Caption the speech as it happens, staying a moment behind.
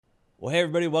Well, hey,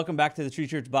 everybody, welcome back to the Tree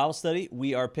Church Bible Study.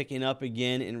 We are picking up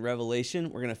again in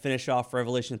Revelation. We're going to finish off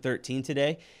Revelation 13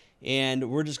 today, and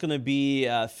we're just going to be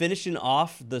finishing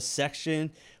off the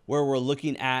section where we're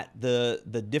looking at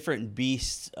the different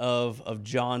beasts of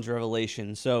John's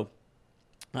Revelation. So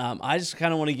I just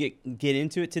kind of want to get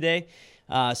into it today,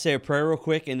 say a prayer real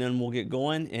quick, and then we'll get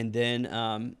going, and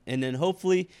then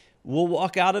hopefully we'll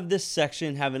walk out of this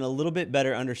section having a little bit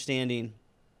better understanding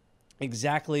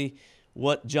exactly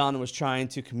what John was trying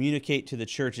to communicate to the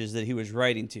churches that he was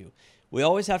writing to. We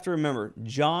always have to remember,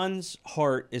 John's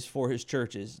heart is for his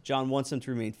churches. John wants them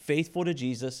to remain faithful to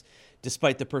Jesus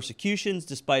despite the persecutions,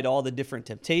 despite all the different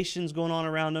temptations going on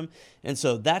around them. And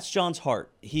so that's John's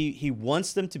heart. He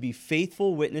wants them to be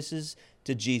faithful witnesses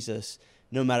to Jesus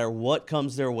no matter what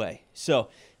comes their way. So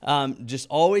just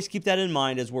always keep that in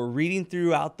mind as we're reading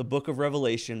throughout the book of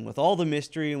Revelation with all the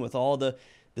mystery and with all the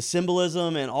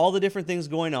symbolism and all the different things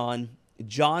going on.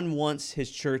 John wants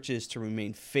his churches to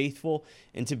remain faithful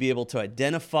and to be able to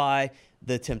identify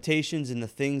the temptations and the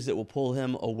things that will pull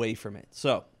him away from it.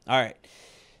 So, all right.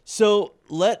 So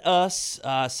let us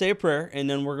say a prayer, and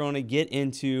then we're going to get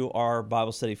into our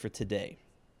Bible study for today.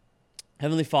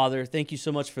 Heavenly Father, thank you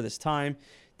so much for this time.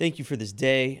 Thank you for this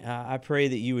day. I pray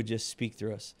that you would just speak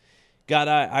through us. God,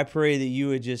 I pray that you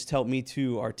would just help me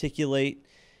to articulate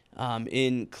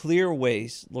in clear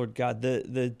ways, Lord God,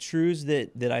 the truths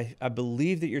that I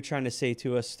believe that you're trying to say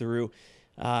to us through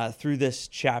this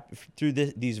chapter,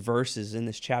 these verses in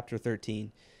this chapter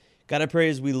 13. God, I pray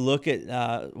as we look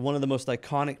at one of the most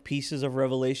iconic pieces of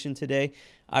Revelation today,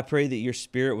 I pray that your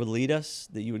Spirit would lead us,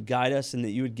 that you would guide us, and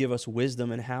that you would give us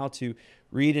wisdom in how to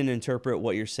read and interpret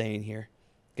what you're saying here.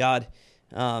 God,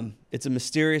 it's a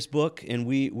mysterious book, and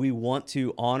we want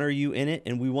to honor you in it,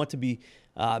 and we want to be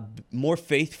more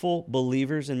faithful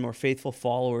believers and more faithful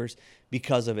followers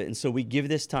because of it. And so we give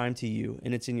this time to you,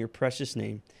 and it's in your precious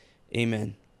name.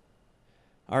 Amen.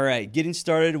 All right, getting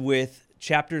started with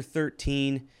chapter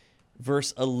 13,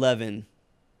 verse 11.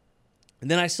 And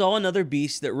then I saw another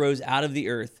beast that rose out of the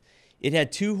earth. It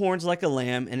had 2 horns like a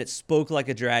lamb, and it spoke like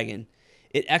a dragon.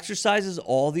 It exercises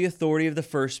all the authority of the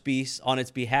first beast on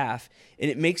its behalf, and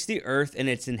it makes the earth and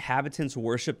its inhabitants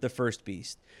worship the first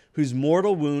beast, whose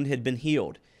mortal wound had been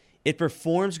healed. It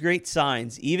performs great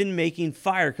signs, even making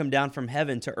fire come down from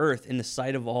heaven to earth in the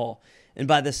sight of all. And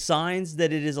by the signs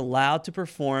that it is allowed to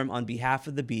perform on behalf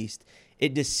of the beast,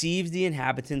 it deceives the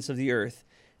inhabitants of the earth,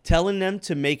 telling them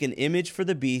to make an image for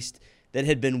the beast that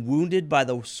had been wounded by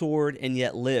the sword and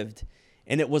yet lived.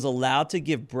 And it was allowed to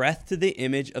give breath to the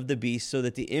image of the beast, so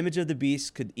that the image of the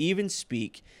beast could even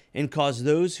speak and cause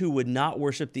those who would not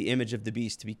worship the image of the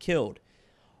beast to be killed.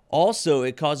 Also,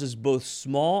 it causes both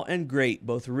small and great,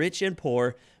 both rich and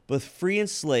poor, both free and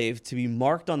slave, to be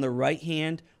marked on the right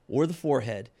hand or the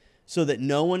forehead, so that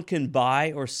no one can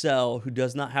buy or sell who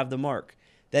does not have the mark,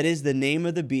 that is, the name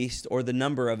of the beast or the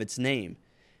number of its name.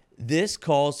 This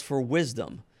calls for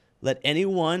wisdom. Let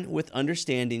anyone with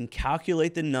understanding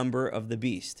calculate the number of the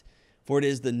beast, for it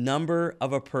is the number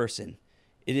of a person.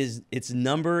 Its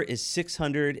number is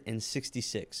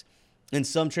 666. In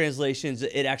some translations,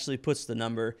 it actually puts the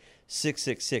number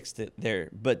 666 there,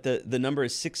 but the number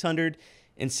is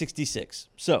 666.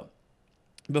 So,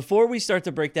 before we start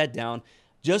to break that down,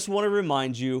 just want to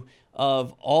remind you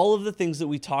of all of the things that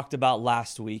we talked about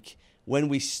last week when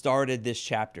we started this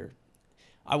chapter.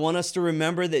 I want us to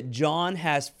remember that John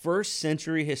has first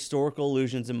century historical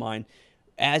allusions in mind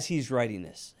as he's writing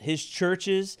this. His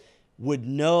churches would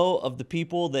know of the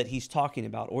people that he's talking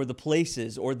about, or the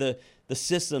places, or the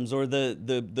systems, or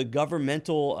the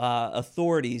governmental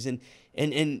authorities, and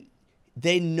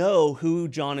they know who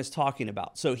John is talking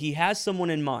about. So he has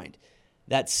someone in mind.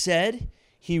 That said,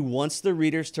 he wants the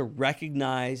readers to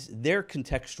recognize their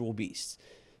contextual beasts.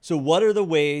 So what are the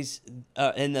ways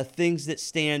and the things that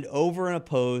stand over and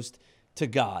opposed to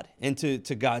God and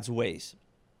to God's ways?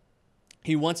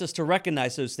 He wants us to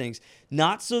recognize those things,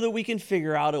 not so that we can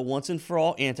figure out a once and for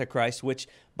all Antichrist, which,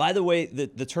 by the way,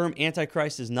 the term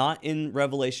Antichrist is not in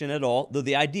Revelation at all, though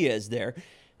the idea is there.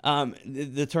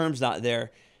 The term's not there.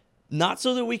 Not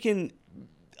so that we can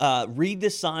read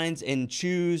the signs and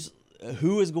choose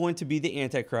who is going to be the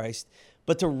Antichrist,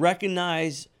 but to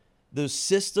recognize those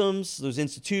systems, those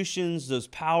institutions, those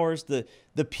powers, the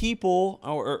people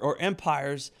or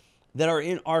empires that are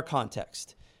in our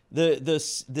context.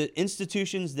 The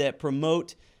institutions that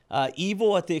promote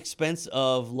evil at the expense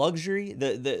of luxury,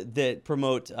 that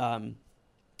promote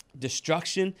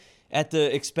destruction at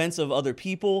the expense of other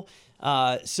people.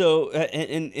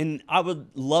 And I would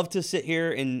love to sit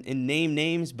here and name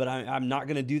names, but I'm not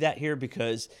going to do that here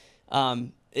because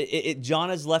John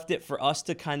has left it for us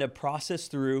to kind of process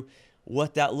through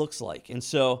what that looks like. And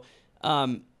so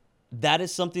that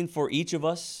is something for each of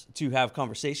us to have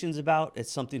conversations about.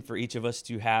 It's something for each of us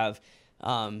to have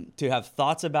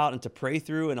thoughts about and to pray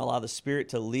through and allow the Spirit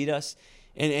to lead us.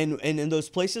 And in those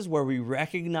places where we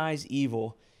recognize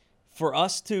evil, for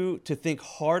us to think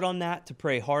hard on that, to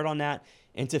pray hard on that,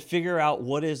 and to figure out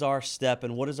what is our step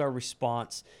and what is our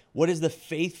response, what is the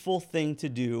faithful thing to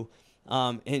do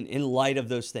in light of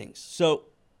those things. So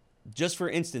just for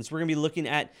instance, we're going to be looking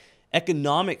at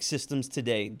economic systems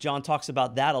today. John talks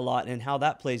about that a lot and how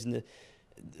that plays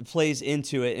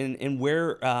into it, and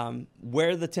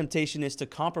where the temptation is to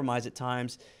compromise at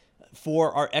times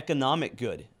for our economic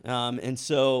good. And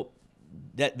so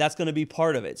that's going to be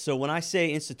part of it. So when I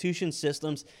say institution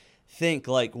systems, think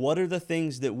like, what are the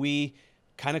things that we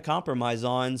kind of compromise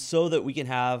on so that we can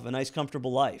have a nice,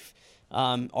 comfortable life?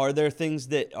 Are there things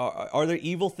that are there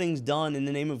evil things done in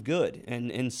the name of good?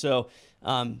 And so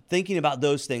thinking about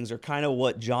those things are kind of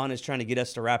what John is trying to get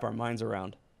us to wrap our minds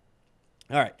around.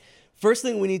 All right. First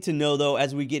thing we need to know, though,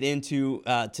 as we get into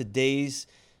today's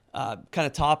kind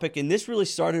of topic, and this really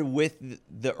started with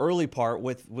the early part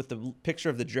with the picture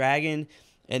of the dragon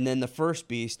and then the first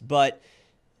beast, but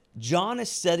John is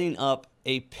setting up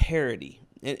a parody.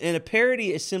 And a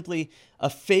parody is simply a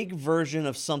fake version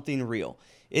of something real.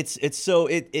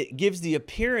 It gives the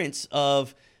appearance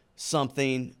of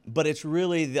something, but it's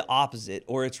really the opposite,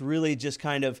 or it's really just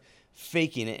kind of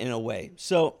faking it in a way.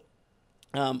 So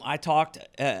I talked,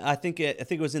 I think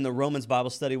it was in the Romans Bible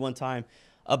study one time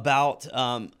about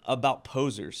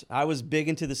posers. I was big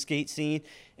into the skate scene,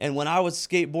 and when I was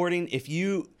skateboarding, if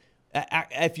you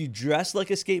dress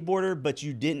like a skateboarder but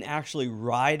you didn't actually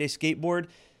ride a skateboard,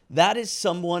 that is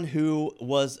someone who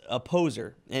was a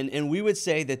poser. And we would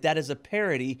say that is a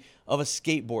parody of a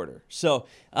skateboarder. So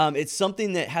it's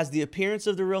something that has the appearance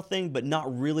of the real thing, but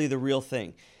not really the real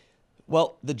thing.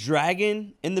 Well, the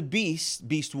dragon and the beast,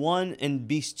 Beast 1 and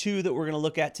Beast 2 that we're going to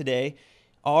look at today,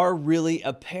 are really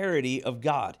a parody of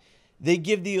God. They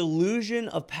give the illusion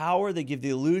of power. They give the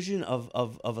illusion of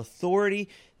authority.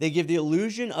 They give the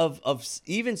illusion of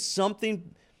even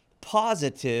something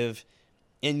positive,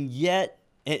 and yet...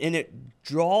 And it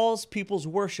draws people's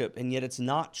worship, and yet it's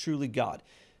not truly God.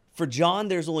 For John,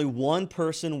 there's only one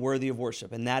person worthy of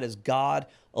worship, and that is God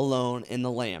alone and the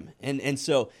Lamb. And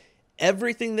so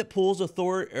everything that pulls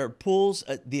authority or pulls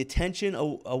the attention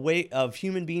away of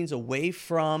human beings away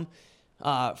from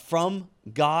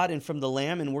God and from the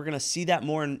Lamb, and we're going to see that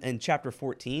more in chapter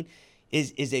 14,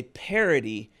 is a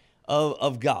parody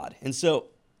of God. And so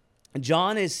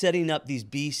John is setting up these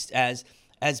beasts as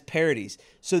parodies.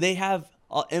 So they have,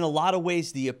 in a lot of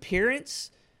ways, the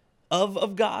appearance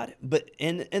of God, but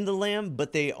in the Lamb,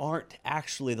 but they aren't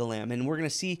actually the Lamb. And we're going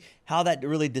to see how that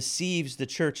really deceives the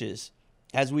churches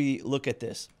as we look at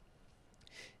this.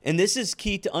 And this is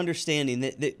key to understanding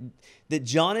that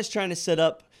John is trying to set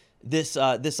up this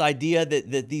idea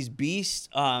that these beasts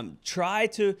try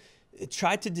to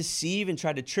deceive and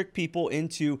try to trick people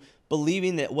into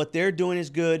believing that what they're doing is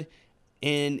good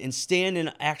and stand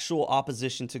in actual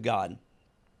opposition to God.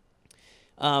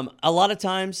 A lot of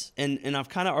times, and I've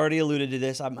kind of already alluded to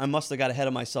this, I must have got ahead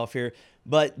of myself here,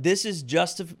 but this is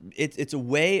it's a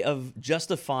way of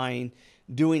justifying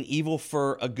doing evil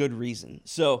for a good reason.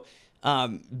 So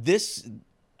I'm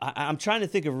trying to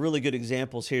think of really good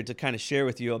examples here to kind of share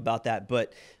with you about that,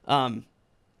 but none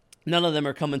of them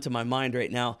are coming to my mind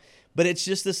right now. But it's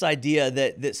just this idea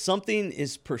that something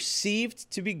is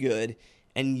perceived to be good,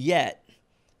 and yet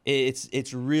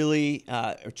it's really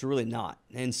not.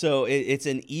 And so it's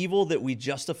an evil that we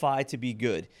justify to be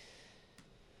good.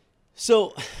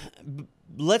 So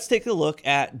let's take a look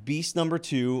at beast number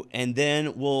 2, and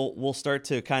then we'll start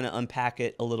to kind of unpack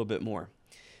it a little bit more.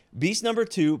 Beast number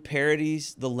 2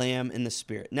 parodies the Lamb and the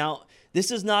Spirit. Now,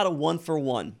 this is not a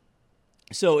one-for-one.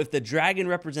 So if the dragon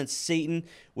represents Satan,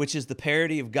 which is the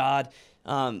parody of God,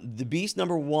 the beast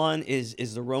number 1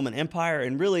 is the Roman Empire,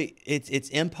 and really it's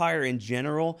empire in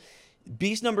general.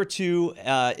 Beast number 2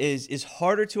 is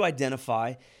harder to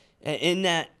identify, in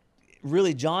that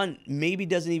really John maybe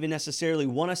doesn't even necessarily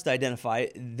want us to identify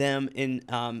them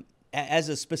as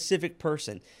a specific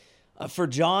person. For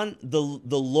John, the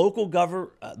local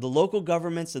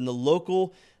governments and the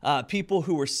local people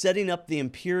who were setting up the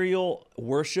imperial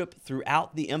worship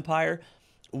throughout the empire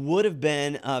would have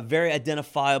been very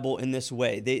identifiable in this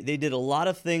way. They did a lot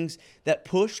of things that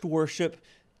pushed worship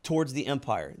towards the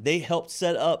empire. They helped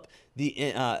set up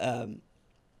the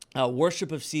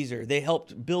worship of Caesar. They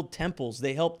helped build temples.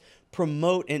 They helped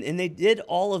promote, and they did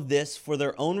all of this for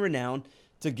their own renown,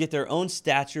 to get their own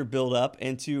stature built up,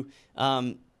 and to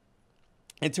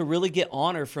and to really get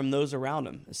honor from those around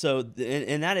him. So,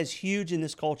 and that is huge in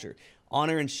this culture,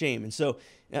 honor and shame. And so,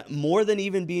 more than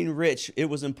even being rich, it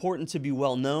was important to be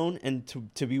well known and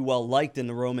to be well liked in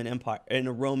the Roman Empire, in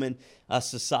a Roman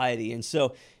society. And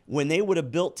so, when they would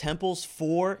have built temples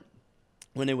for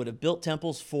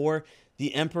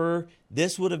the emperor,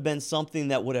 this would have been something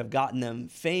that would have gotten them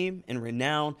fame and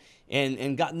renown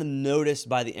and gotten them noticed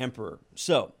by the emperor.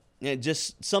 So,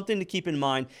 just something to keep in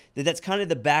mind, that's kind of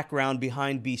the background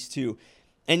behind Beast 2.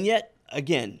 And yet,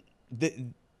 again,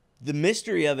 the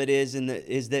mystery of it is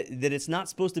that it's not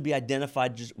supposed to be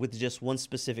identified with just one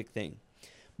specific thing.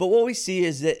 But what we see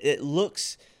is that it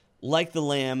looks like the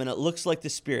Lamb and it looks like the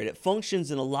Spirit. It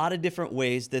functions in a lot of different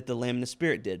ways that the Lamb and the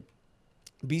Spirit did.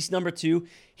 Beast number 2,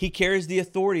 he carries the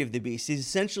authority of the beast. He's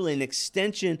essentially an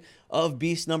extension of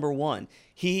beast number 1.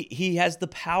 He has the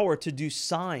power to do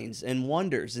signs and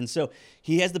wonders. And so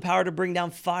he has the power to bring down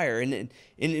fire. And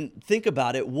think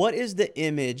about it. What is the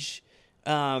image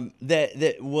what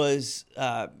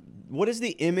is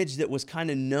the image that was kind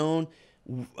of known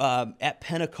at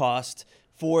Pentecost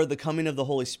for the coming of the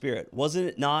Holy Spirit? Wasn't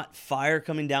it not fire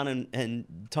coming down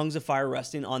and tongues of fire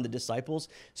resting on the disciples?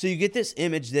 So you get this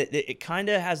image that it kind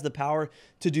of has the power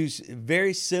to do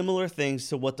very similar things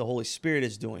to what the Holy Spirit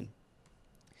is doing.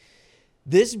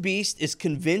 This beast is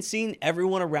convincing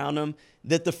everyone around him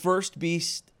that the first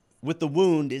beast with the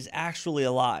wound is actually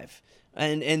alive.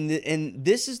 And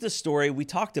this is the story. We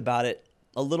talked about it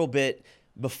a little bit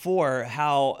before,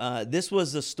 how this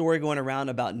was a story going around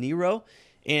about Nero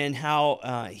and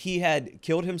how he had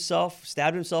killed himself,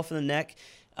 stabbed himself in the neck,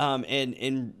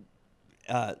 and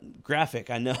graphic,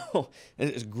 I know,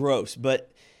 it's gross,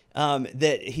 but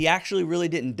that he actually really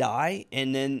didn't die,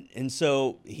 and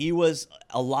so he was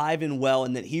alive and well,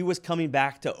 and that he was coming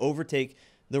back to overtake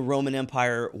the Roman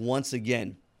Empire once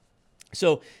again.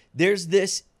 So there's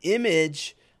this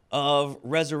image of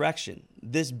resurrection.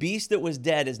 This beast that was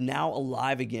dead is now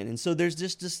alive again, and so there's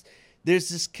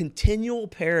this continual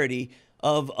parody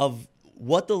of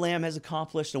what the Lamb has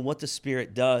accomplished and what the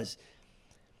Spirit does.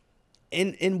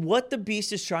 And what the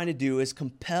beast is trying to do is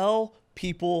compel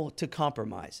people to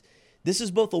compromise. This is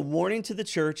both a warning to the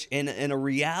church and a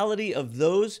reality of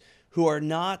those who are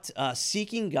not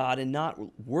seeking God and not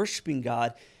worshiping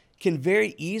God can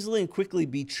very easily and quickly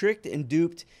be tricked and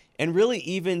duped and really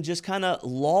even just kind of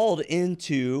lulled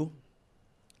into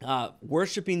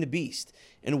worshiping the beast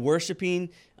and worshiping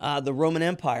the Roman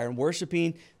Empire and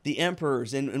worshiping the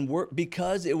emperors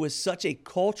because it was such a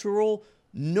cultural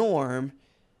norm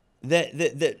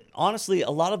that honestly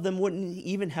a lot of them wouldn't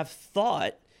even have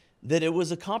thought that it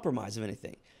was a compromise of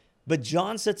anything. But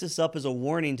John sets this up as a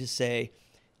warning to say,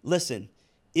 listen,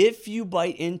 if you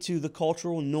bite into the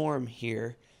cultural norm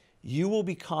here, you will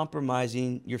be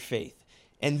compromising your faith.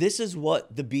 And this is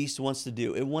what the beast wants to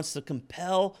do. It wants to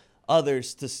compel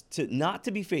others to not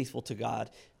to be faithful to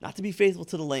God, not to be faithful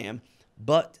to the Lamb,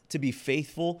 but to be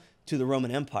faithful to the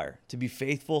Roman Empire, to be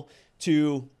faithful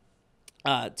to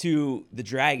the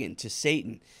dragon, to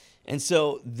Satan. And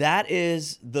so that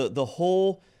is the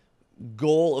whole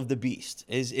goal of the beast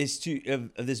is to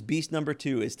of this beast number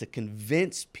 2 is to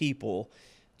convince people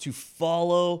to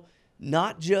follow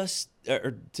not just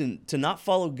or to not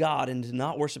follow God and to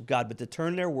not worship God, but to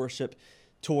turn their worship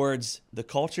towards the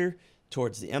culture,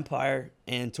 towards the empire,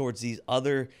 and towards these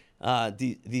other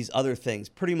things.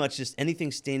 Pretty much just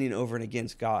anything standing over and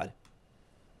against God.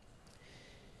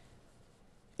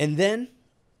 And then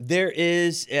there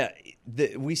is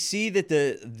we see that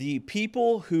the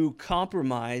people who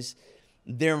compromise,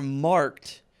 they're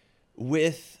marked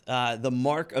with the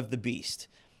mark of the beast.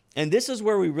 And this is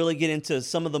where we really get into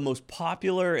some of the most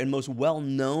popular and most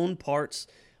well-known parts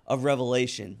of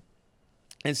Revelation.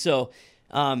 And so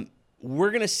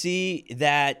we're going to see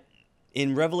that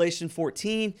in Revelation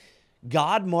 14,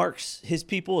 God marks his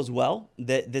people as well,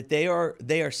 that they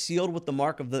are sealed with the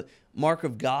mark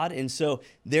of God. And so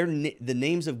the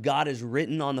names of God is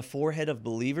written on the forehead of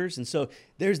believers. And so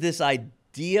there's this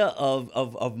idea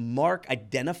of mark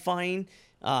identifying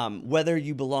whether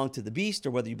you belong to the beast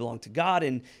or whether you belong to God.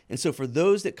 And so for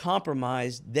those that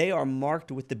compromise, they are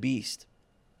marked with the beast.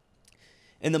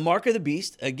 And the mark of the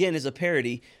beast, again, is a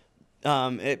parody.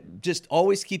 Just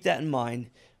always keep that in mind.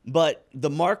 But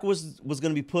the mark was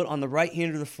going to be put on the right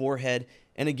hand of the forehead.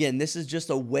 And again, this is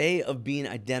just a way of being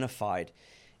identified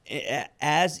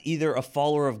as either a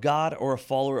follower of God or a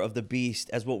follower of the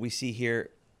beast, as what we see here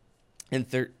in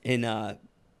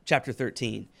chapter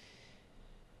 13.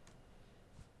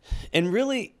 And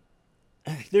really,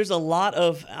 there's a lot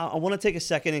of, I want to take a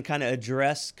second and kind of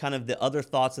address kind of the other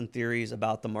thoughts and theories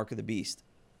about the mark of the beast.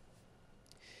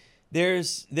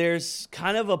 there's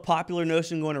kind of a popular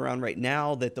notion going around right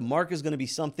now that the mark is going to be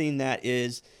something that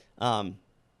is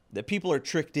that people are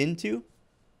tricked into.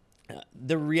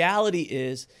 The reality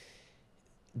is,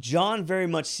 John very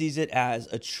much sees it as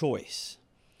a choice.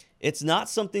 It's not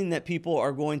something that people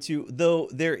are going to, though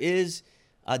there is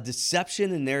a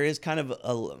deception and there is kind of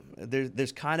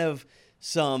there's kind of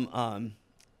some,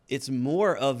 it's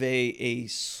more of a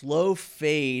slow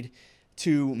fade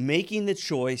to making the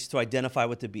choice to identify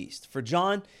with the beast. For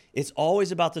John, it's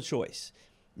always about the choice.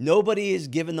 Nobody is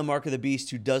given the mark of the beast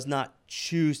who does not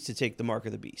choose to take the mark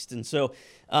of the beast. And so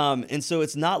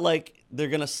it's not like they're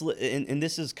going to and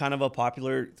this is kind of a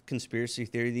popular conspiracy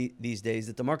theory these days,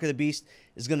 that the mark of the beast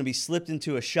is going to be slipped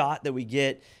into a shot that we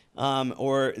get,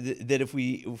 or that if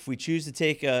we choose to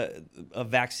take a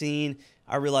vaccine.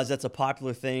 I realize that's a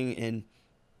popular thing, and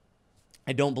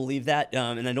I don't believe that,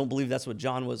 and I don't believe that's what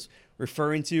John was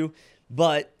referring to.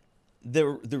 But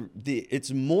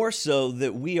it's more so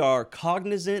that we are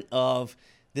cognizant of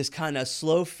this kind of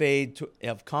slow fade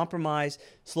of compromise,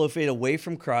 slow fade away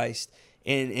from Christ,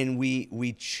 and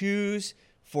we choose,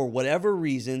 for whatever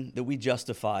reason that we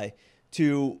justify,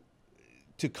 to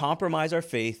compromise our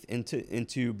faith and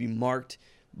to be marked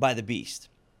by the beast.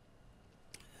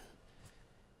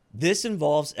 This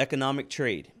involves economic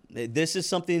trade. This is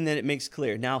something that it makes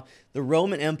clear. Now, the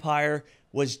Roman Empire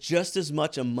was just as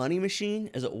much a money machine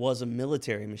as it was a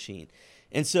military machine.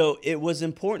 And so it was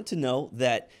important to know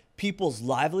that people's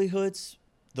livelihoods,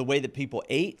 the way that people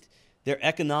ate, their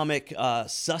economic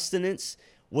sustenance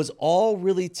was all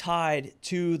really tied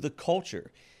to the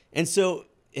culture. And so,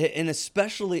 and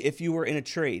especially if you were in a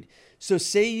trade. So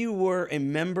say you were a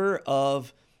member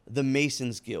of the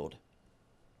Masons Guild.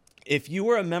 If you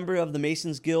were a member of the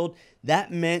Masons Guild,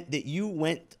 that meant that you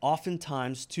went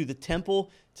oftentimes to the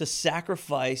temple to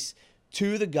sacrifice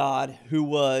to the god who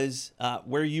was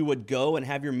where you would go and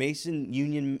have your Mason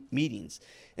union meetings.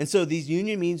 And so these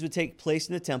union meetings would take place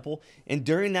in the temple, and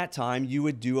during that time, you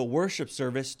would do a worship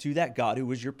service to that god who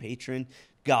was your patron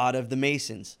god of the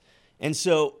Masons. And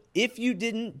so if you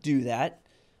didn't do that,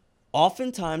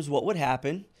 oftentimes what would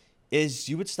happen is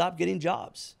you would stop getting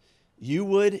jobs. You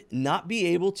would not be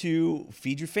able to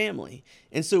feed your family.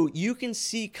 And so you can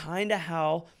see kind of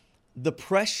how the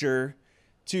pressure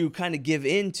to kind of give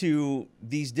into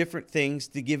these different things,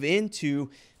 to give into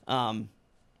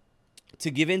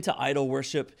idol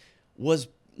worship was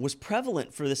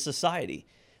prevalent for this society.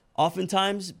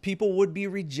 Oftentimes, people would be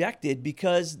rejected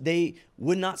because they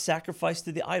would not sacrifice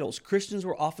to the idols. Christians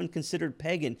were often considered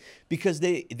pagan because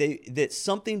that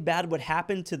something bad would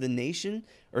happen to the nation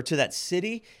or to that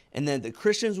city, and then the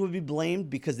Christians would be blamed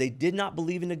because they did not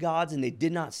believe in the gods and they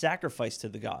did not sacrifice to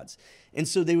the gods. And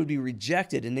so they would be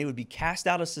rejected and they would be cast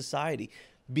out of society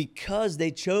because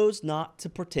they chose not to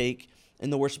partake in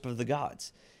the worship of the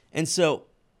gods. And so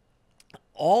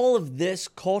all of this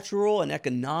cultural and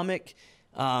economic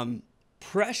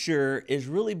pressure is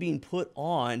really being put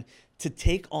on to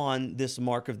take on this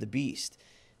mark of the beast.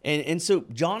 And so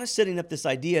John is setting up this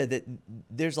idea that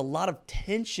there's a lot of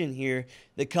tension here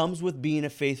that comes with being a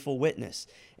faithful witness,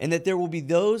 and that there will be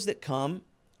those that come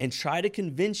and try to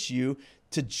convince you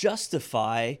to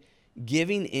justify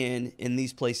giving in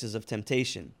these places of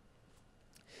temptation.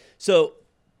 So,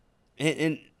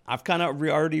 and I've kind of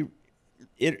already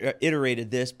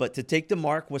iterated this, but to take the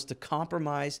mark was to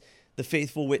compromise the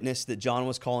faithful witness that John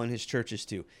was calling his churches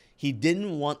to. He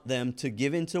didn't want them to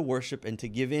give into worship and to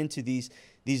give into these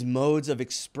modes of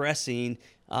expressing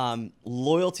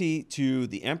loyalty to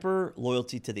the emperor,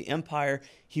 loyalty to the empire.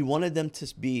 He wanted them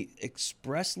to be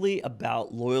expressly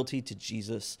about loyalty to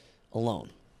Jesus alone.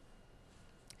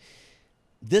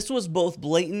 This was both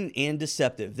blatant and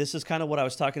deceptive. This is kind of what I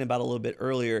was talking about a little bit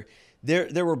earlier.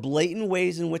 There were blatant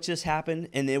ways in which this happened,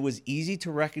 and it was easy to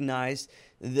recognize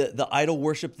the idol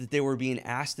worship that they were being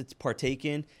asked to partake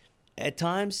in. At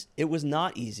times, it was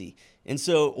not easy. And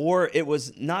so, or it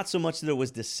was not so much that it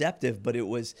was deceptive, but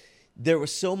there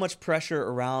was so much pressure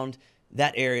around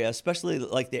that area, especially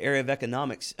like the area of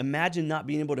economics. Imagine not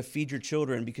being able to feed your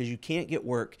children because you can't get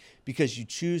work because you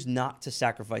choose not to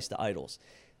sacrifice to idols.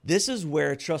 This is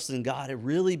where trust in God, it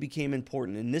really became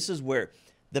important. And this is where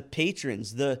the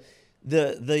patrons, the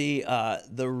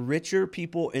richer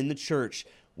people in the church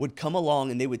would come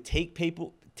along, and they would take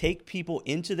people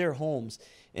into their homes,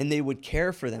 and they would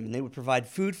care for them, and they would provide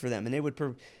food for them, and they would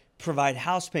provide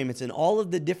house payments and all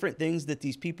of the different things that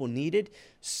these people needed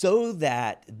so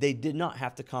that they did not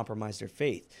have to compromise their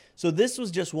faith. So this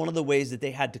was just one of the ways that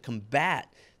they had to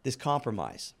combat this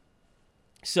compromise.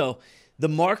 So the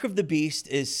mark of the beast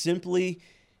is simply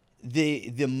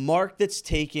the mark that's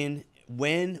taken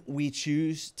when we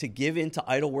choose to give into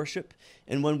idol worship,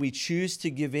 and when we choose to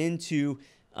give into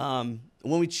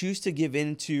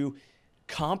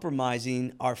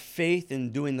compromising our faith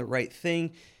and doing the right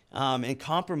thing, and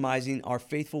compromising our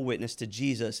faithful witness to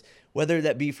Jesus, whether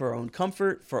that be for our own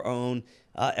comfort, for our own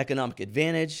economic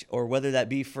advantage, or whether that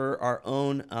be for our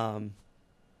own,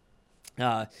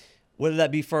 I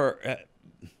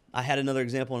had another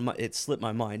example and it slipped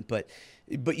my mind, but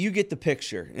you get the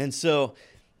picture. And so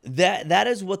that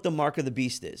is what the mark of the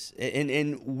beast is.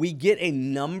 And we get a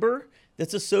number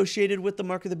that's associated with the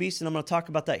mark of the beast, and I'm going to talk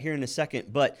about that here in a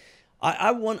second. But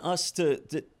I want us to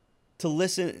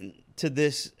listen to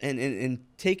this and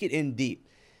take it in deep.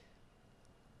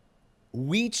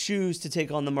 We choose to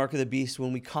take on the mark of the beast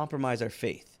when we compromise our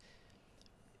faith.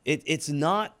 It's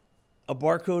not a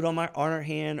barcode on our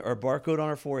hand or a barcode on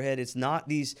our forehead. It's not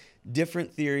these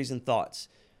different theories and thoughts.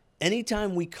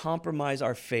 Anytime we compromise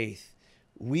our faith,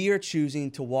 we are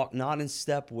choosing to walk not in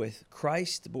step with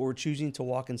Christ, but we're choosing to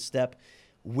walk in step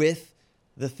with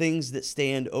the things that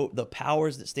the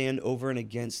powers that stand over and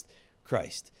against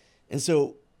Christ. And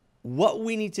so what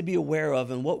we need to be aware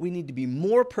of and what we need to be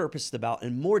more purposed about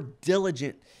and more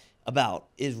diligent about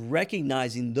is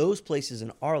recognizing those places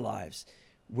in our lives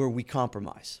where we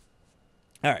compromise.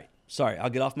 All right, sorry, I'll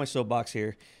get off my soapbox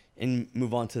here and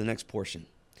move on to the next portion.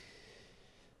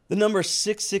 The number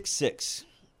 666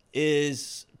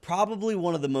 is probably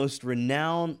one of the most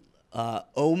renowned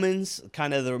omens,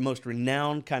 kind of the most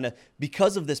renowned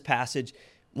because of this passage,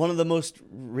 one of the most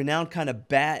renowned kind of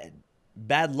bad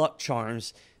luck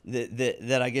charms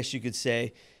that I guess you could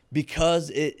say, because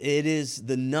it is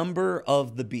the number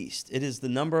of the beast. It is the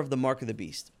number of the mark of the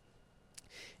beast.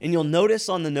 And you'll notice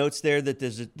on the notes there that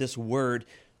there's this word,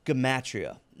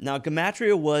 gematria. Now,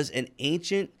 gematria was an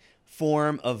ancient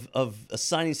form of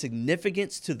assigning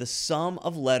significance to the sum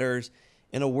of letters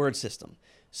in a word system.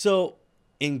 So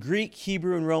in Greek,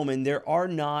 Hebrew, and Roman, there are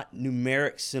not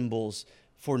numeric symbols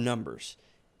for numbers.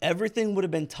 Everything would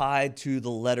have been tied to the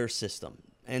letter system.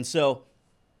 And so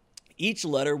each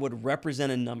letter would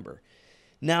represent a number.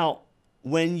 Now,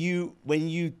 when you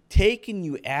take and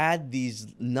you add these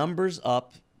numbers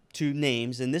up to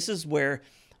names, and this is where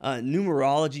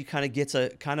numerology kind of gets a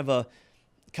kind of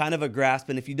a grasp.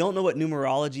 And if you don't know what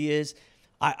numerology is,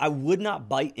 I would not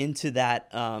bite into that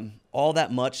all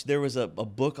that much. There was a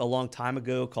book a long time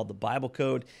ago called the Bible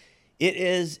Code. It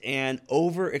is an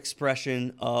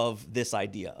overexpression of this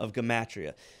idea of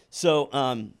gematria. So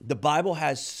the Bible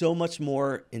has so much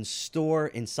more in store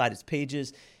inside its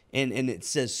pages, and it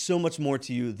says so much more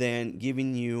to you than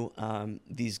giving you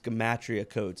these gematria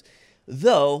codes.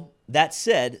 Though, that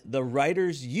said, the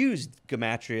writers used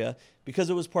gematria because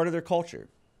it was part of their culture.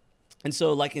 And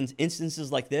so, like in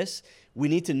instances like this, we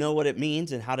need to know what it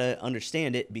means and how to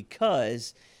understand it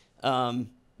because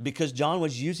John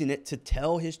was using it to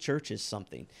tell his churches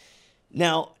something.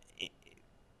 Now,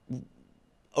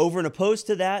 over and opposed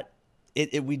to that,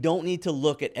 we don't need to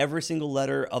look at every single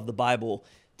letter of the Bible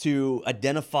to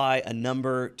identify a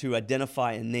number, to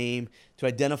identify a name, to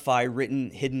identify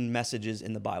hidden messages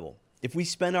in the Bible. If we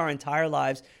spend our entire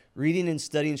lives reading and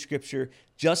studying Scripture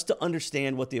just to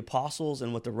understand what the apostles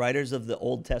and what the writers of the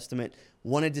Old Testament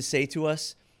wanted to say to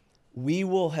us, we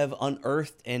will have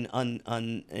unearthed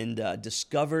and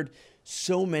discovered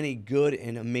so many good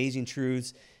and amazing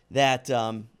truths that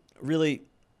really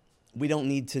we don't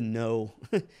need to know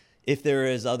if there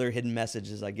is other hidden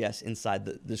messages, I guess, inside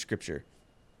the Scripture,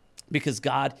 because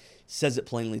God says it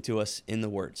plainly to us in the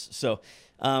words. So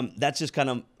that's just kind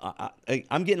of,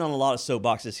 I'm getting on a lot of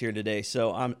soapboxes here today,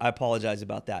 so I apologize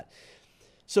about that.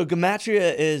 So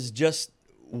gematria is just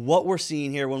what we're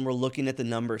seeing here when we're looking at the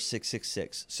number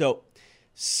 666. So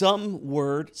some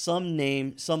word, some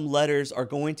name, some letters are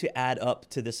going to add up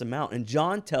to this amount. And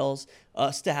John tells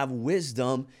us to have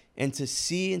wisdom and to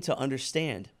see and to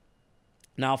understand.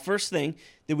 Now, first thing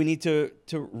that we need to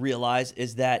realize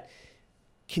is that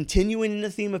continuing in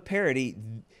the theme of parity,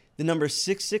 the number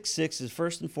 666 is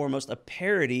first and foremost a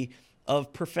parity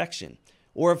of perfection,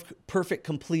 or of perfect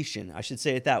completion, I should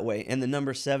say it that way, and the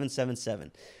number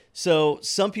 777. So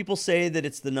some people say that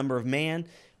it's the number of man,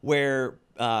 where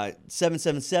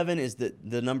 777 is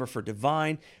the number for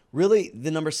divine. Really,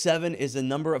 the number 7 is a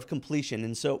number of completion.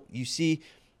 And so you see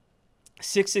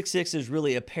 666 is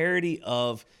really a parity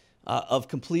of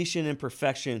completion and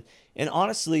perfection. And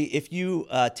honestly, if you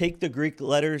take the Greek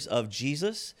letters of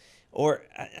Jesus,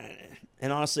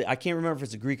 and honestly, I can't remember if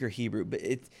it's a Greek or Hebrew, but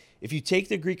if you take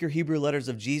the Greek or Hebrew letters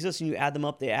of Jesus and you add them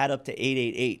up, they add up to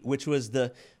 888, which was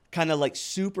the kind of like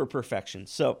super perfection.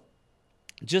 So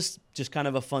just kind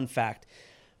of a fun fact.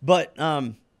 But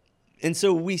And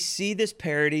so we see this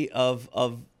parody of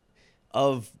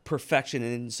perfection,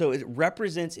 and so it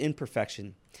represents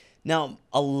imperfection. Now,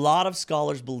 a lot of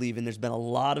scholars believe, and there's been a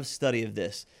lot of study of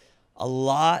this, a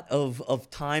lot of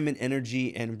time and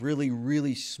energy, and really,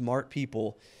 really smart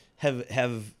people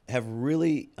have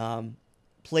really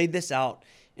played this out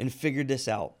and figured this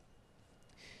out.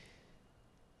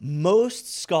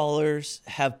 Most scholars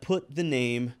have put the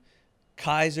name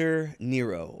Kaiser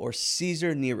Nero or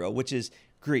Caesar Nero, which is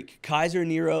Greek. Kaiser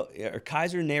Nero or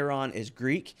Kaiser Neron is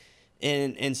Greek.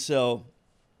 And so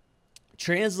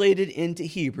translated into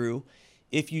Hebrew,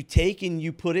 if you take and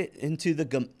you put it into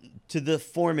the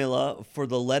formula for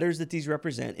the letters that these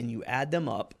represent and you add them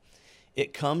up,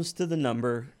 it comes to the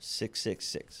number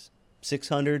 666,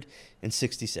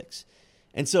 666.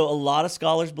 And so a lot of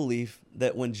scholars believe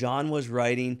that when John was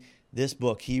writing this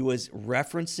book, he was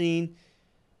referencing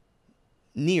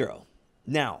Nero.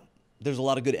 Now, there's a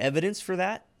lot of good evidence for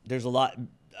that. There's a lot,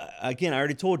 again, I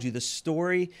already told you the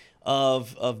story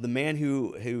of the man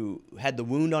who had the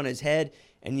wound on his head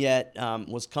and yet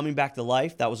was coming back to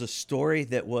life. That was a story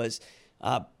that was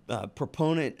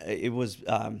proponent. It was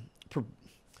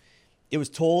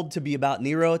told to be about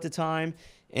Nero at the time,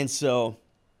 and so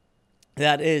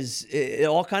that is, it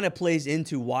all kind of plays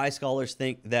into why scholars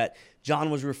think that John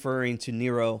was referring to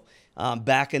Nero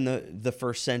back in the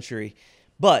first century.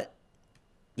 But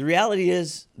the reality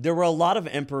is there were a lot of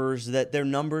emperors that their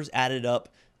numbers added up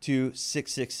to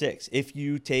 666 if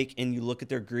you take and you look at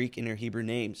their Greek and their Hebrew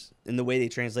names and the way they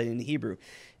translate into Hebrew.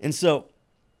 And so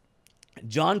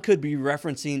John could be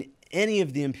referencing any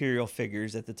of the imperial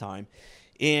figures at the time.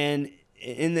 And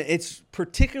it's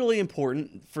particularly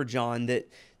important for John that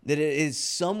it is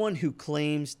someone who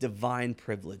claims divine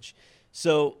privilege.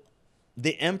 So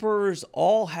the emperors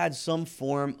all had some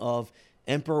form of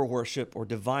emperor worship or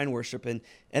divine worship. And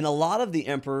a lot of the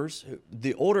emperors,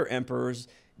 the older emperors,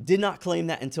 did not claim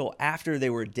that until after they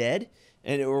were dead,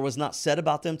 and it was not said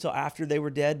about them until after they were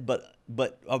dead. But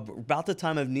about the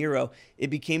time of Nero, it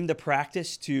became the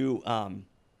practice to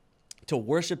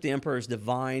worship the emperors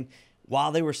divine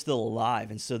while they were still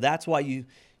alive. And so that's why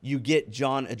you get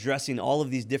John addressing all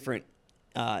of these different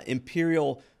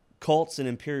imperial cults and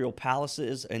imperial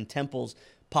palaces and temples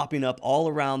popping up all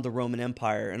around the Roman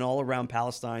Empire and all around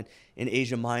Palestine and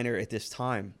Asia Minor at this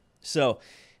time. So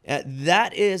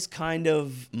that is kind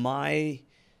of my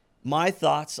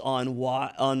thoughts on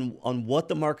what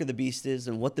the mark of the beast is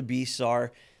and what the beasts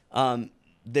are.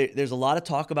 There's a lot of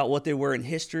talk about what they were in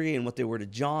history and what they were to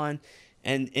John,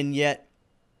 and yet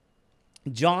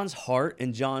John's heart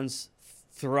and John's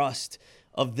thrust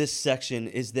of this section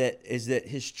is that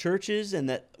his churches and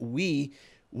that we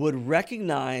would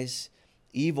recognize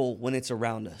evil when it's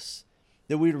around us,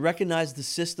 that we'd recognize the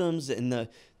systems and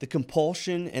the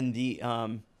compulsion and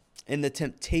the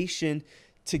temptation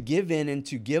to give in and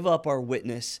to give up our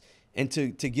witness and to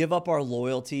give up our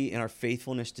loyalty and our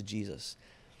faithfulness to Jesus.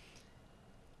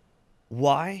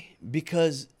 Why?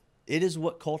 Because it is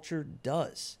what culture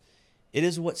does. It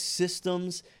is what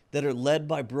systems that are led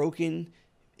by broken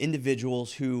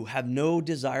individuals who have no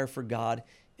desire for God,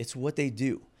 it's what they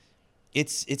do.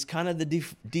 It's kind of the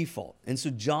default. And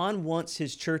so John wants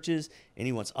his churches and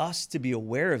he wants us to be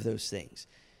aware of those things.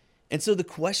 And so the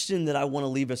question that I want to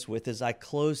leave us with as I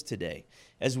close today,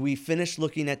 as we finish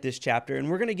looking at this chapter, and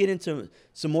we're going to get into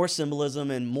some more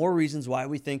symbolism and more reasons why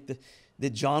we think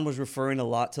that John was referring a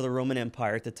lot to the Roman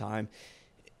Empire at the time.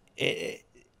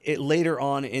 Later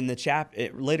on in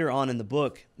the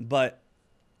book, but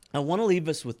I want to leave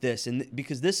us with this, and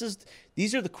because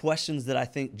these are the questions that I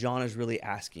think John is really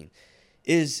asking,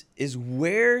 is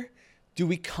where do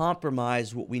we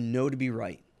compromise what we know to be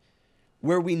right?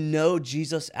 Where we know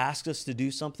Jesus asks us to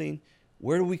do something,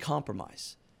 where do we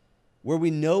compromise? Where we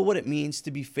know what it means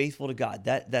to be faithful to God,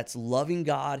 that's loving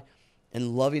God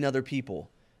and loving other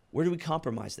people, where do we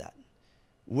compromise that?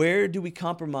 Where do we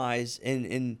compromise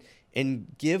and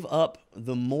give up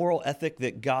the moral ethic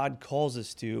that God calls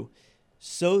us to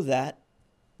so that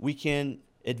we can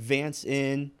advance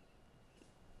in,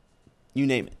 you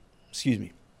name it,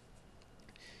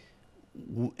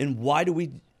 and why do we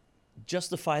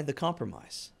justify the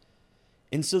compromise?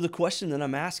 And so the question that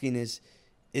I'm asking is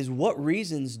what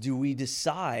reasons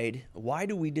why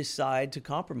do we decide to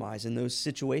compromise in those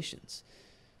situations?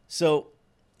 So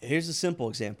here's a simple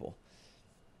example.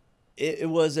 It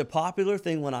was a popular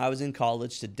thing when I was in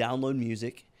college to download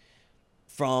music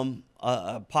from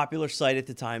a popular site at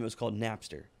the time. It was called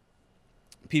Napster.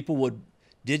 People would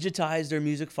digitize their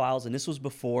music files, and this was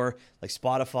before like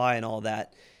Spotify and all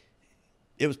that.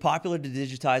 It was popular to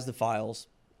digitize the files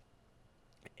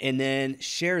and then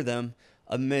share them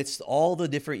amidst all the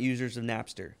different users of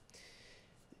Napster.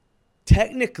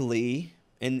 technically,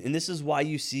 and this is why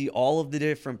you see all of the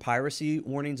different piracy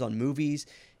warnings on movies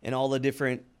and all the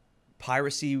different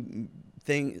piracy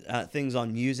things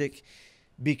on music,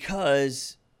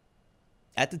 because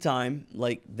at the time,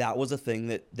 like, that was a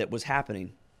thing that was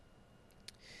happening.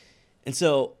 And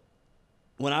so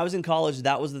when I was in college,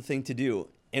 that was the thing to do.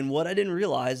 And what I didn't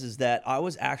realize is that I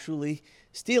was actually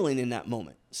stealing in that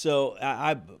moment. So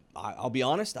I'll be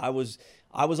honest, I was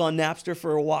on Napster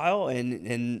for a while,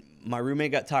 and my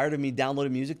roommate got tired of me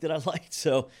downloading music that I liked.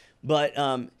 But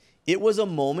it was a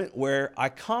moment where I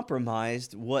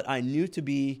compromised what I knew to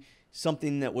be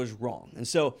something that was wrong. And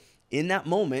so in that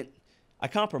moment, I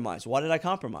compromised. Why did I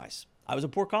compromise? I was a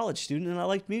poor college student and I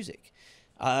liked music.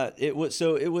 It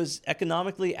was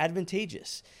economically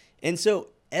advantageous. And so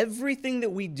everything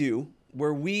that we do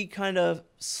where we kind of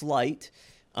slight,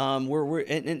 we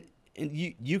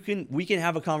can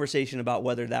have a conversation about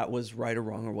whether that was right or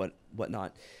wrong or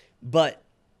whatnot. But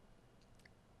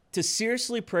to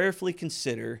seriously, prayerfully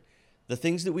consider the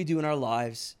things that we do in our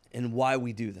lives and why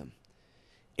we do them.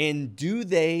 And do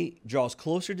they draw us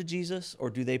closer to Jesus, or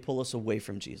do they pull us away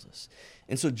from Jesus?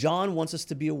 And so John wants us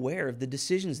to be aware of the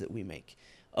decisions that we make,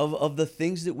 of the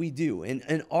things that we do.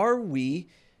 And are we,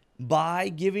 by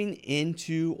giving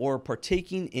into or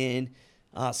partaking in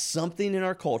something in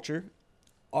our culture,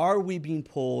 are we being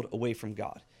pulled away from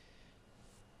God?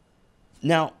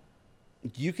 Now,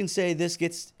 you can say this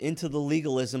gets into the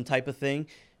legalism type of thing.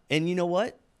 And you know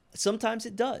what? Sometimes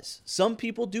it does. Some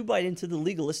people do bite into the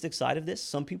legalistic side of this.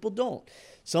 Some people don't.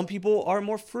 Some people are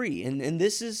more free. And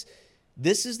this is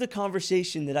the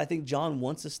conversation that I think John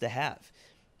wants us to have,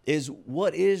 is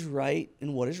what is right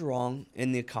and what is wrong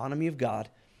in the economy of God.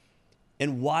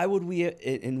 And why would we,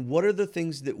 and what are the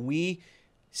things that we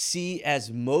see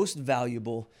as most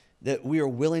valuable that we are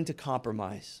willing to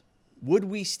compromise? Would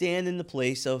we stand in the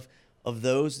place of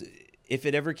those, if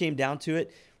it ever came down to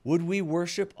it? Would we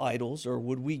worship idols, or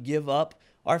would we give up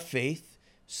our faith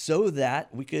so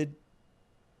that we could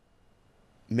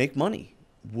make money?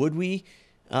 Would we,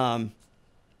 I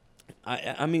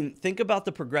mean, think about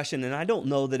the progression, and I don't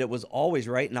know that it was always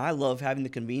right, and I love having the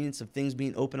convenience of things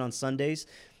being open on Sundays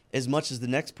as much as the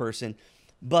next person,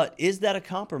 but is that a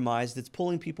compromise that's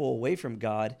pulling people away from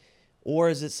God, or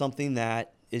is it something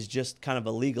that is just kind of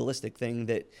a legalistic thing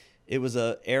that it was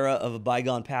an era of a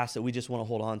bygone past that we just want to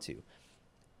hold on to?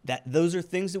 Those are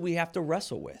things that we have to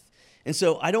wrestle with. And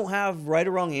so I don't have right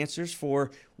or wrong answers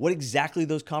for what exactly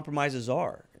those compromises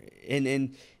are.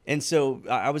 And so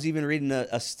I was even reading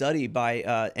a study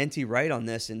by N.T. Wright on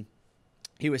this, and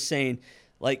he was saying,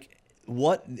 like,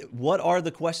 what are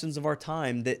the questions of our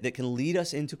time that can lead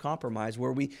us into compromise,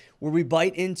 where we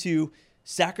bite into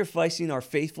sacrificing our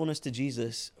faithfulness to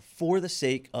Jesus for the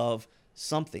sake of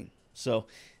something. So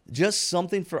just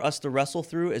something for us to wrestle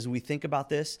through as we think about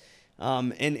this.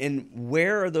 And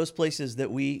where are those places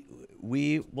that we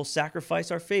will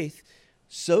sacrifice our faith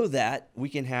so that we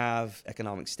can have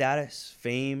economic status,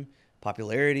 fame,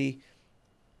 popularity,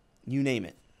 you name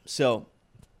it. So,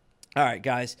 all right,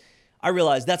 guys, I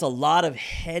realize that's a lot of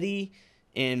heady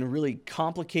and really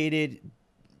complicated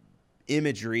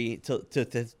imagery to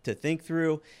think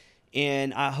through.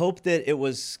 And I hope that it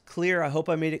was clear. I hope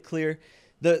I made it clear.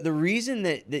 The reason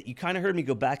that you kind of heard me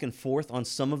go back and forth on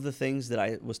some of the things that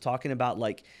I was talking about,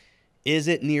 like, is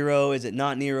it Nero? Is it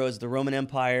not Nero? Is it the Roman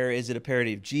Empire? Is it a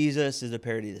parody of Jesus? Is it a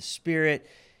parody of the Spirit?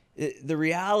 The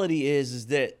reality is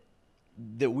that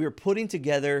we're putting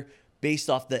together, based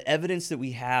off the evidence that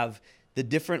we have, the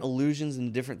different illusions and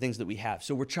the different things that we have.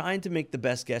 So we're trying to make the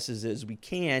best guesses as we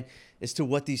can as to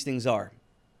what these things are.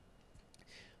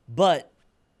 But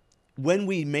when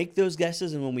we make those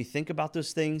guesses and when we think about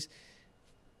those things,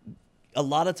 a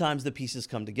lot of times the pieces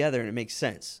come together and it makes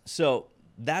sense. So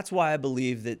that's why I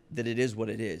believe that it is what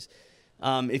it is.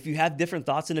 If you have different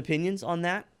thoughts and opinions on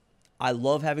that, I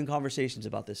love having conversations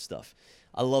about this stuff.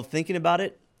 I love thinking about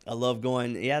it. I love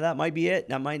going, yeah, that might be it.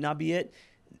 That might not be it.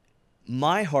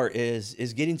 My heart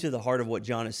is getting to the heart of what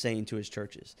John is saying to his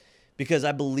churches, because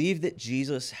I believe that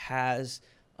Jesus has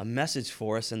a message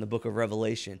for us in the book of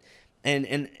Revelation.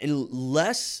 And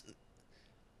less,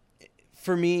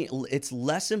 for me, it's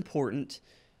less important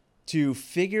to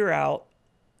figure out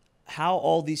how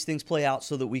all these things play out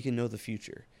so that we can know the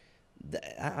future.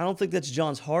 I don't think that's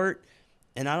John's heart,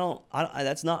 and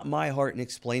that's not my heart in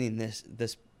explaining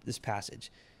this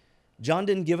passage. John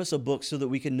didn't give us a book so that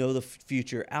we can know the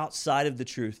future outside of the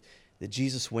truth that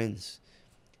Jesus wins.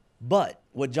 But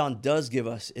what John does give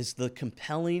us is the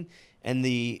compelling and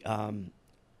the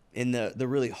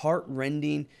really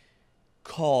heart-rending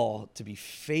call to be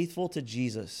faithful to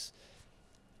Jesus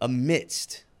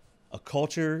amidst a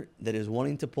culture that is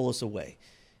wanting to pull us away.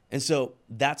 And so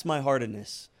that's my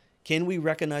hardness. Can we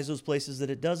recognize those places that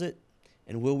it does it?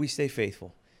 And will we stay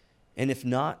faithful? And if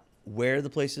not, where are the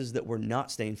places that we're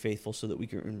not staying faithful so that we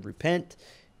can repent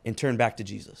and turn back to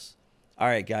Jesus? All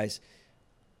right, guys.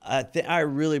 I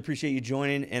really appreciate you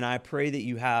joining, and I pray that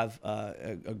you have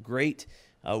a great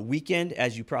weekend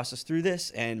as you process through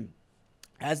this. And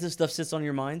as this stuff sits on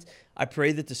your minds, I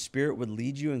pray that the Spirit would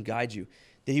lead you and guide you,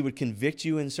 that He would convict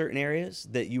you in certain areas,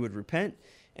 that you would repent,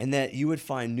 and that you would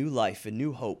find new life and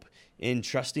new hope in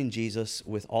trusting Jesus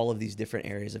with all of these different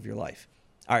areas of your life.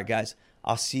 All right, guys,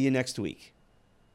 I'll see you next week.